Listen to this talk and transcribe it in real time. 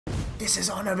This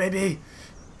is honor, baby.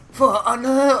 For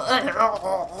honor.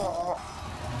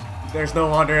 There's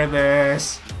no honor in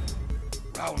this.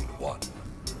 Round one.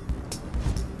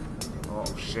 Oh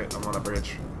shit, I'm on a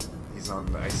bridge. He's on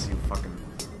the ICU fucking...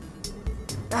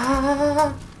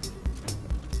 Ah!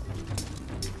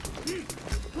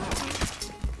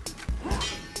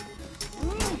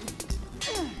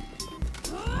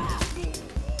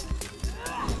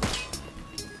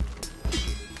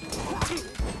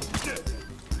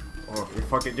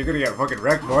 Oh, you're gonna get fucking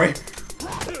wrecked, boy.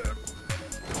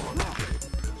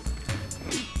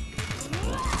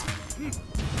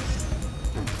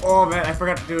 Oh man, I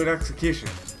forgot to do an execution.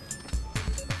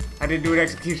 I didn't do an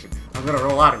execution. I'm gonna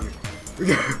roll out of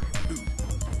here.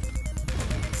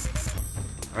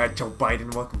 Alright, Joe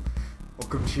Biden,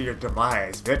 welcome to your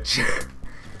demise, bitch.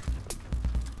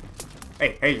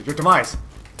 Hey, your demise.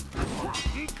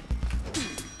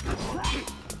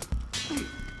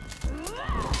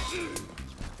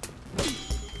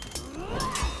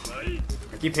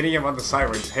 I keep hitting him on the side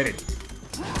where he's hitting.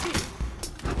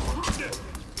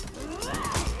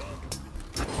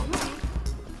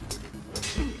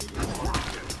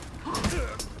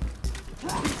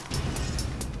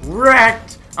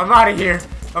 Wrecked! I'm out of here.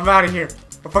 I'm out of here.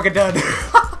 I'm fucking done.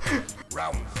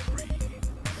 Round three.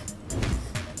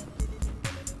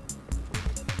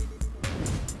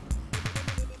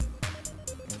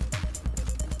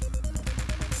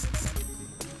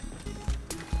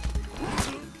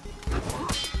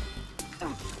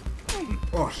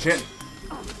 Oh shit.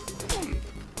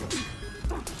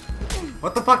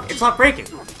 What the fuck? It's not breaking.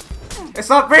 It's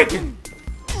not breaking.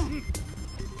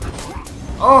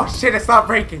 Oh shit, it's not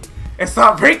breaking. It's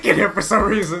not breaking here for some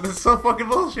reason. This is so fucking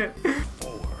bullshit.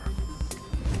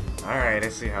 Alright, I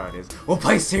see how it is. We'll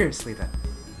play seriously then.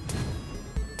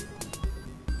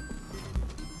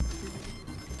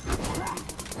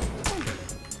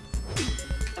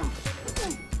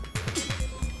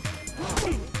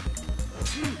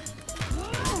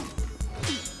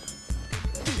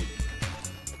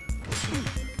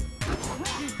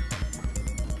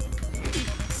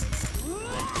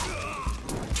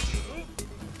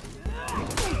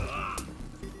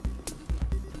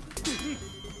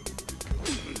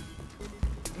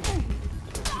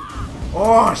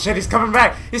 Oh shit, he's coming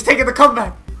back! He's taking the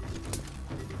comeback!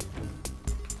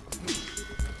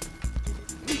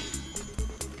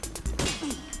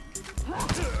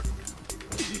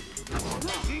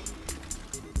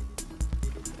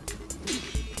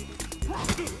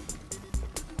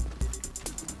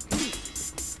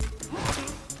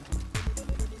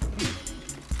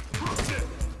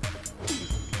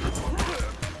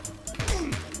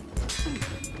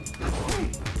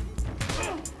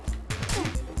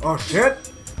 Oh shit!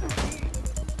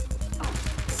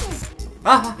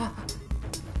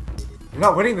 You're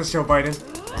not winning this, Joe Biden.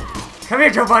 Come here,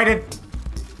 Joe Biden!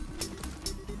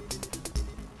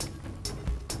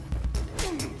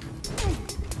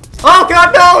 Oh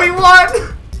god, no! He won!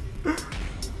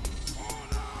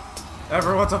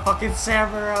 Everyone's a fucking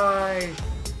samurai!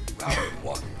 Round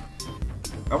one.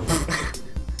 Oh.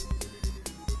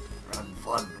 Round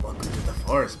one, welcome to the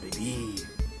forest, baby.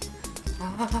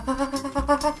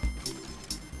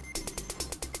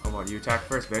 Come on, you attack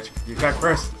first, bitch. You attack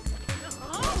first.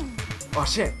 Oh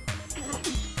shit.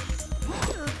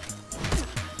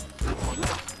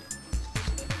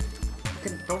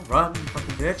 Don't run, you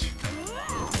fucking bitch.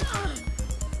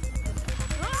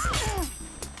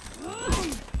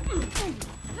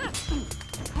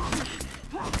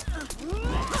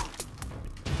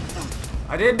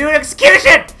 I didn't do an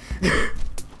execution!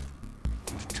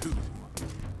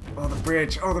 Oh, the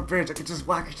bridge. Oh, the bridge. I could just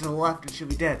whack her to the left and she'll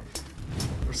be dead.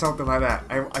 Or something like that.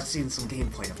 I've seen some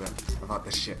gameplay of them about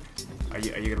this shit. Are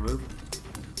you gonna move?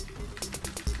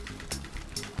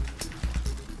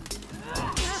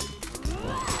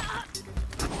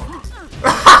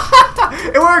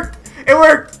 It worked! It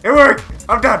worked! It worked!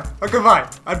 I'm done. Oh, goodbye.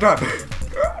 I'm done.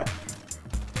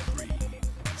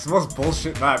 It's the most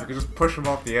bullshit map. You can just push him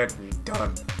off the edge and you're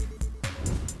done.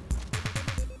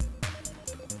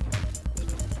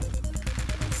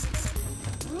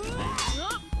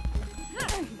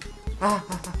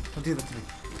 Don't do that to me.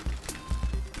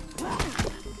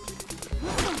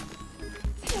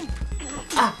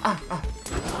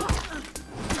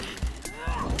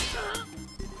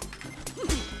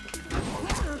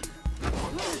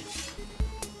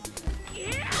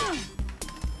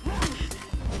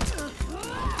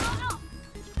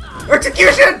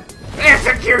 Execution!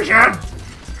 Execution!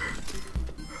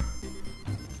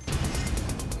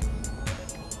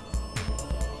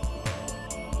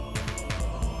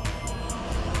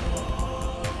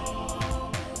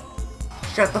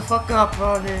 Shut shut the fuck up,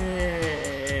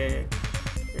 honey.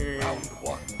 Round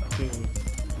one. Okay.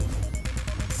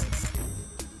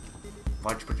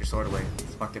 Why'd you put your sword away?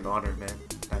 It's fucking honored, man.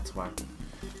 That's why.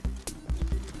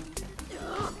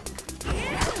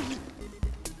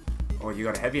 Oh, you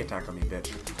got a heavy attack on me,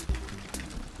 bitch.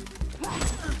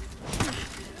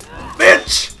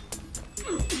 Bitch!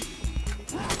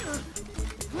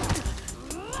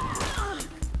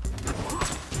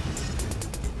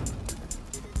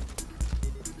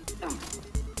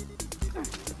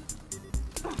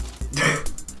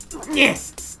 Yeah!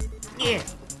 Yeah!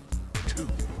 Two.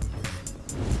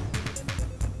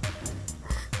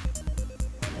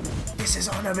 This is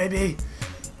honor, baby!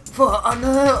 For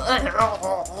honor!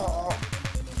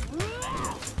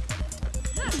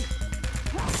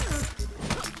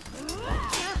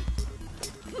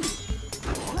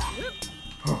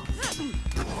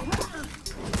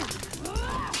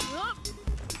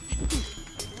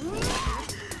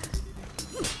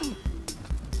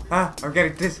 Ah, I'm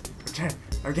getting this.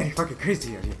 I'm getting fucking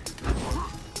crazy out here.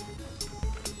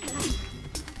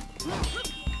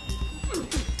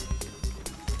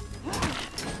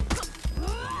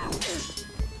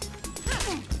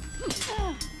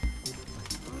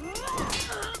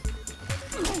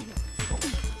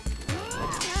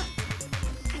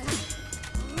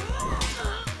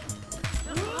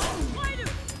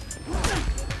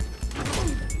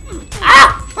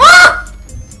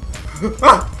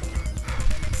 Ah!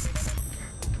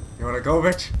 You wanna go,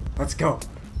 bitch? Let's go.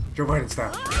 Joe Biden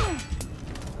style.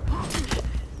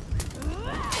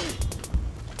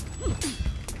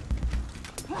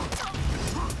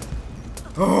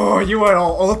 Oh, you went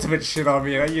all ultimate shit on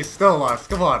me and you still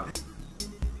lost. Come on.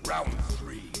 Round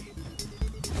three.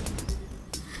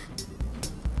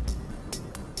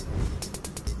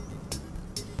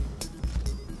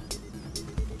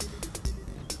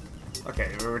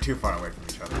 Okay, we're too far away from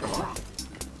each other. Come on.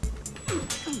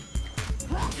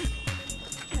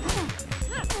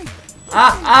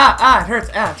 Ah! It hurts!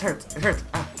 Ah, it hurts! It hurts!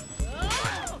 Ah!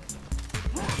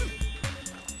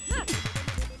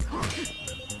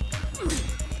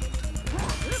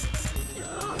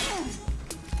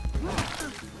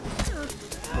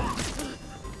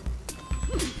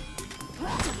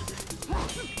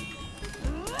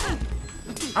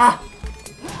 Ah!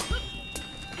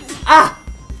 Ah!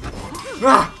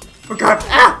 Ah! Oh god!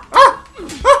 Ah! Ah!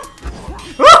 Ah!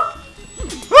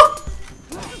 Ah!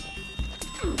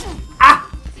 Ah!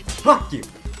 Fuck you!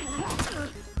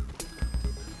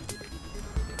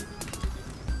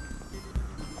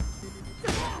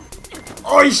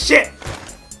 Oh shit!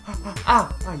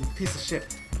 Ah! Ah! You piece of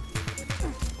shit!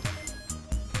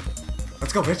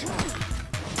 Let's go, bitch!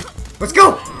 Let's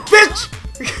go, bitch!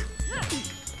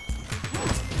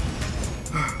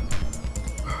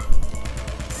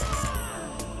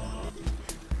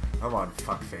 Come on,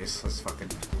 fuckface. Let's fucking.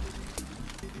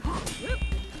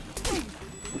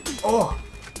 Oh!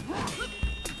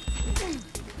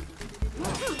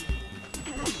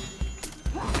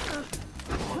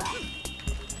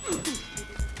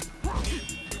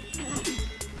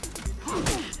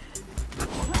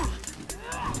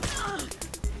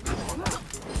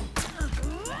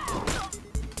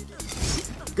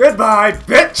 Goodbye,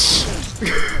 bitch!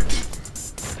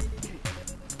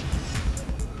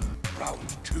 Round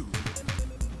two.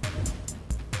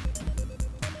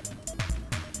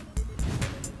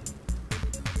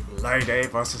 Lady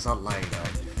versus a lady.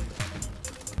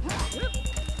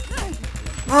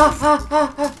 Ah, ah,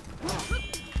 ah, ah.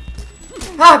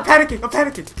 Ah, I'm panicking, I'm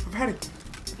panicking, I'm panicking.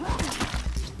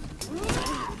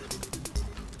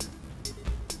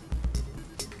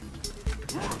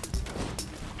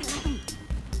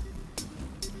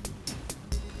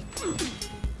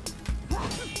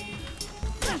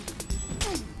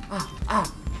 Ah, ah.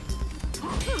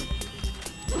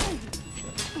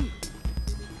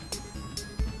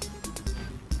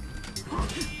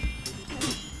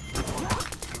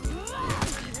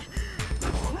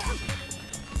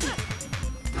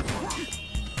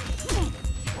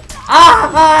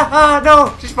 Ah, ah, ah,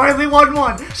 no! She finally won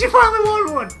one! She finally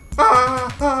won one!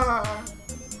 Ah, ah.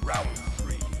 Round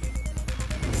three.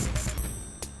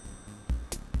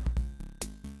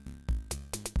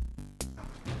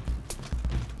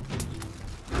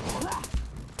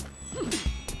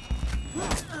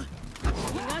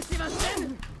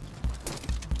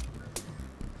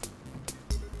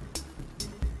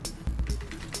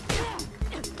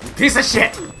 Piece of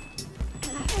shit!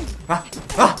 Ah,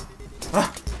 ah,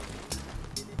 ah.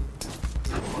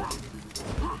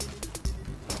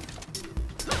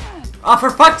 Oh,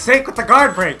 for fuck's sake, with the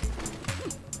guard break!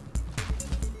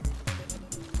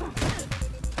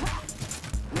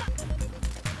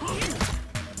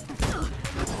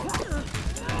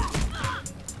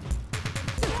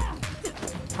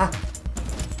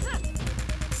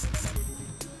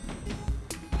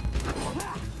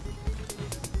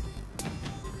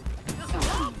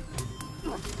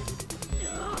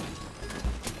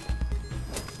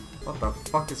 What the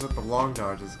fuck is with the long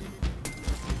dodges?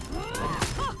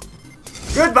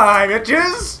 Goodbye,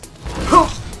 bitches!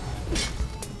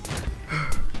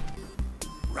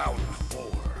 Round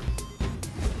 4.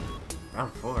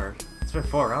 Round 4? It's been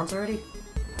 4 rounds already?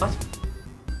 What?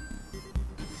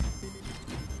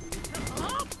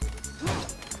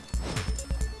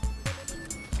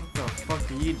 What the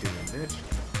fuck are you doing, bitch?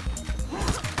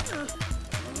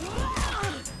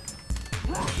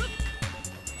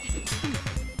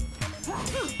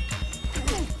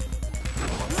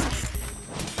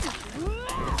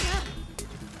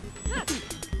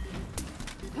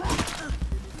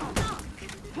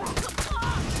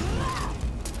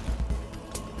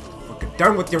 Fucking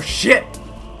done with your shit!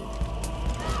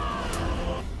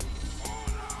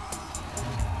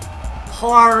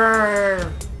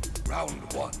 Horror!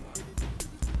 Round 1.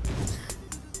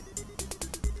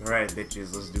 Alright,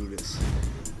 bitches, let's do this.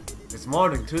 It's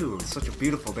morning too. It's such a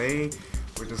beautiful day.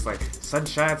 We're just like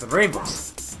sunshines and rainbows.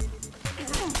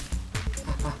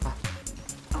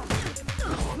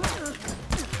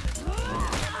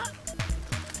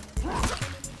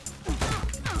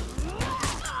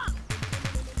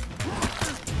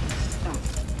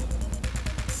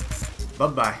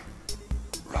 Bye-bye.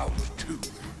 Round 2.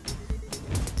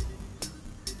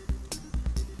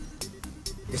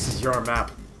 This is your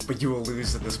map, but you will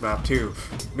lose in this map too.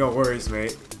 No worries,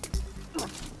 mate.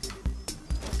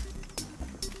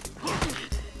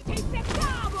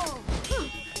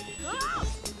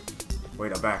 Way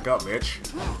to back up, bitch.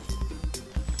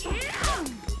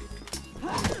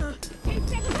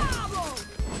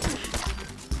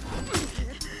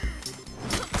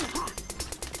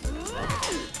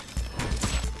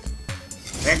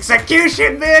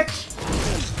 Execution, bitch!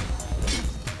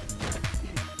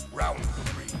 Round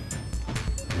 3.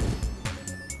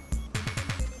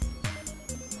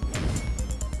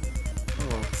 Oh,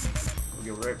 I'm gonna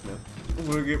get wrecked, man. I'm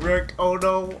gonna get wrecked. Oh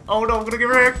no! Oh no! I'm gonna get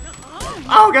wrecked!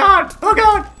 Oh god! Oh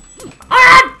god!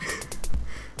 Ah!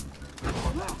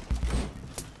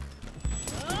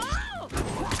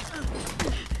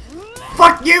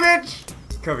 Fuck you, bitch!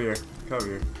 Come here. Come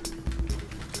here.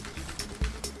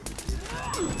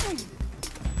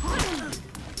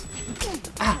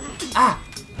 Ah! Ah!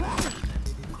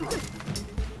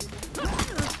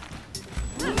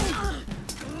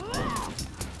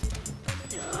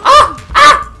 Ah!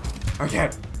 Ah!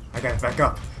 I gotta back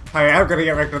up. I'm gonna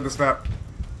get wrecked on this map.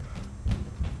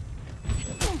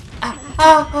 Ah!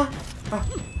 Ah! Ah! Ah!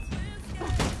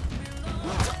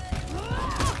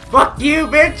 Fuck you,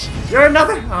 bitch! You're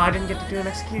another. Oh, I didn't get to do an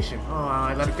execution. Oh,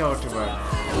 I let it go too much.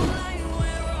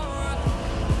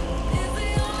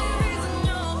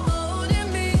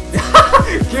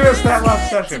 Give us that last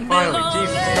session, finally.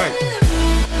 Jesus Christ.